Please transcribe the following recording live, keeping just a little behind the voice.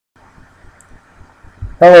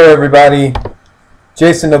Hello everybody,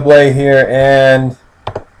 Jason Noble here, and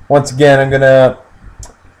once again I'm going to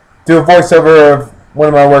do a voiceover of one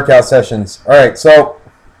of my workout sessions. Alright, so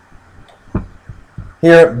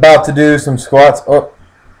here about to do some squats. Oh,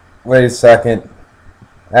 wait a second.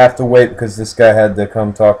 I have to wait because this guy had to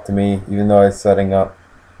come talk to me even though I was setting up.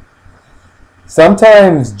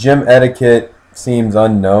 Sometimes gym etiquette seems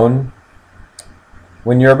unknown.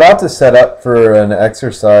 When you're about to set up for an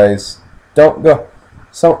exercise, don't go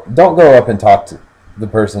up and talk to the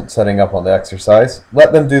person setting up on the exercise.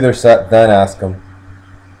 Let them do their set, then ask them.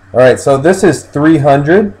 Alright, so this is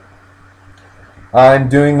 300. I'm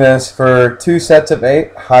doing this for 2 sets of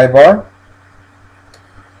 8, high bar.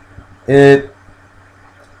 It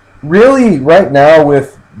really, right now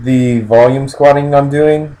with the volume squatting I'm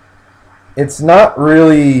doing, it's not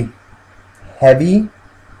really heavy.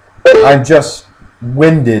 I'm just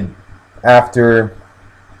winded after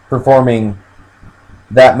performing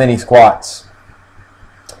that many squats.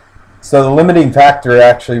 So the limiting factor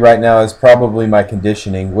actually right now is probably my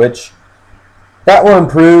conditioning, which that will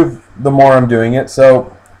improve the more I'm doing it,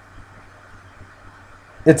 so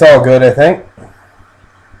it's all good, I think.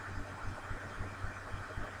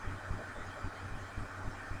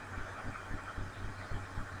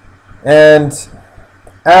 And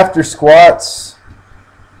after squats,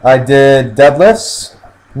 I did deadlifts.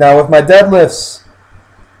 Now with my deadlifts,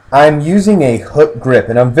 I'm using a hook grip,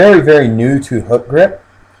 and I'm very, very new to hook grip.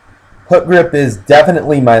 Hook grip is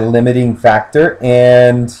definitely my limiting factor,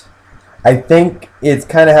 and I think it's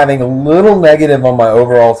kind of having a little negative on my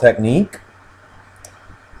overall technique.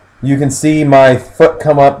 You can see my foot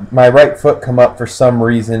come up, my right foot come up for some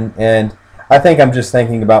reason, and I think I'm just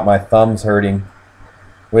thinking about my thumbs hurting,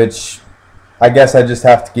 which I guess I just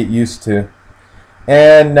have to get used to.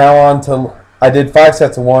 And now on to, I did 5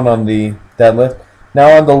 sets of 1 on the deadlift.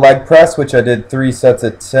 Now on the leg press, which I did 3 sets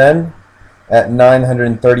at 10 at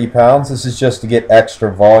 930 pounds. This is just to get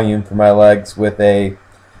extra volume for my legs with a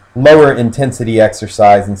lower intensity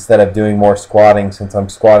exercise instead of doing more squatting, since I'm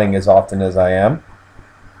squatting as often as I am.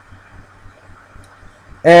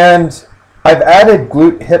 And I've added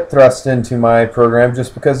glute hip thrust into my program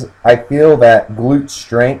just because I feel that glute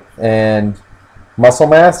strength and muscle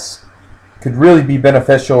mass could really be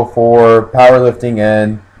beneficial for powerlifting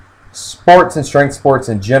and sports and strength sports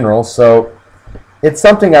in general. So it's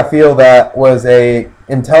something I feel that was a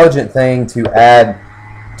intelligent thing to add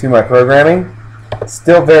to my programming.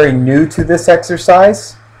 Still very new to this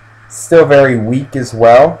exercise, still very weak as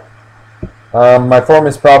well. My form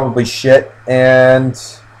is probably shit, and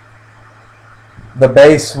the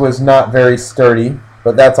base was not very sturdy,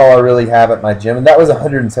 but that's all I really have at my gym, and that was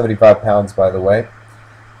 175 pounds, by the way.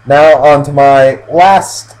 Now on to my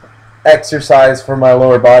last exercise for my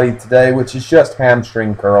lower body today, which is just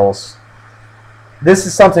hamstring curls. This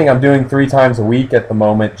is something I'm doing 3 times a week at the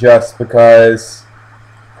moment, just because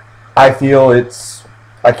I feel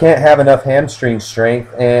I can't have enough hamstring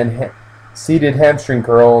strength, and seated hamstring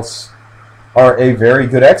curls are a very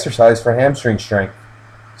good exercise for hamstring strength.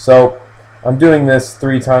 So I'm doing this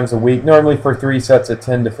 3 times a week, normally for 3 sets of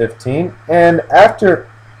 10 to 15. And after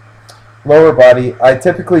lower body, I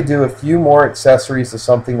typically do a few more accessories of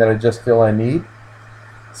something that I just feel I need.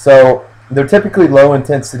 So they're typically low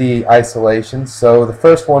intensity isolations. So the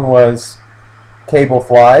first one was cable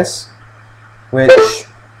flies, which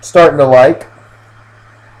I'm starting to like.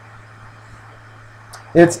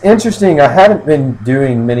 It's interesting, I haven't been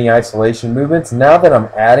doing many isolation movements. Now that I'm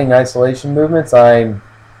adding isolation movements, I'm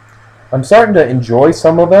starting to enjoy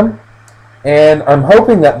some of them, and I'm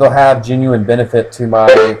hoping that they'll have genuine benefit to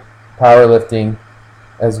my powerlifting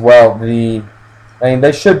as well.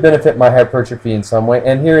 They should benefit my hypertrophy in some way.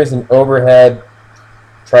 And here is an overhead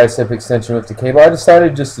tricep extension with the cable. I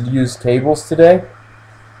decided just to use cables today.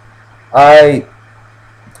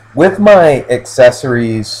 With my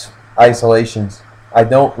accessories isolations, I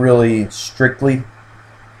don't really strictly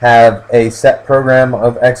have a set program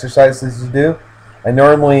of exercises to do. I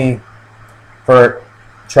normally, for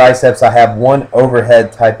triceps, I have 1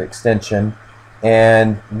 overhead type extension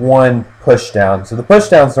and 1 push down. So the push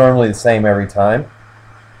down is normally the same every time,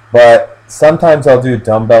 but sometimes I'll do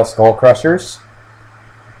dumbbell skull crushers.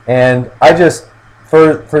 And I just,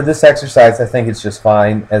 for this exercise, I think it's just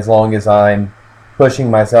fine as long as I'm pushing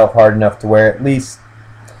myself hard enough to where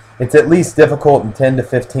it's at least difficult in 10 to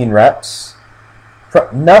 15 reps.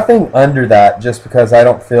 Nothing under that, just because I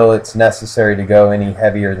don't feel it's necessary to go any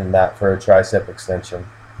heavier than that for a tricep extension.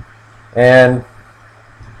 And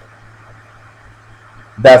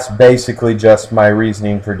that's basically just my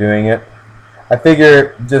reasoning for doing it. I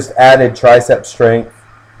figure just added tricep strength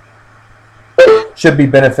should be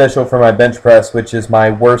beneficial for my bench press, which is my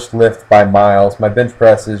worst lift by miles. My bench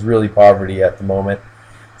press is really poverty at the moment.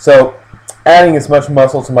 So adding as much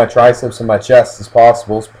muscle to my triceps and my chest as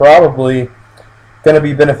possible is probably going to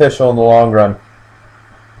be beneficial in the long run.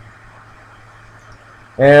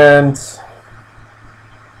 And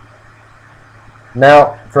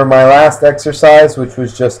now for my last exercise, which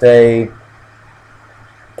was just a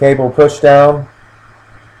cable push down,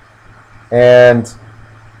 and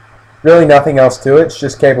really nothing else to it. It's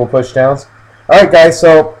just cable push downs. Alright guys,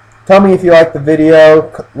 so tell me if you like the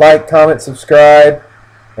video. Like, comment, subscribe.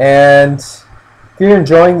 And if you're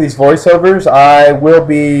enjoying these voiceovers, I will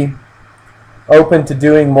be open to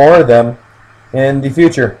doing more of them in the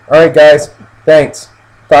future. Alright guys, thanks.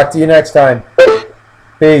 Talk to you next time.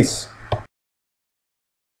 Peace.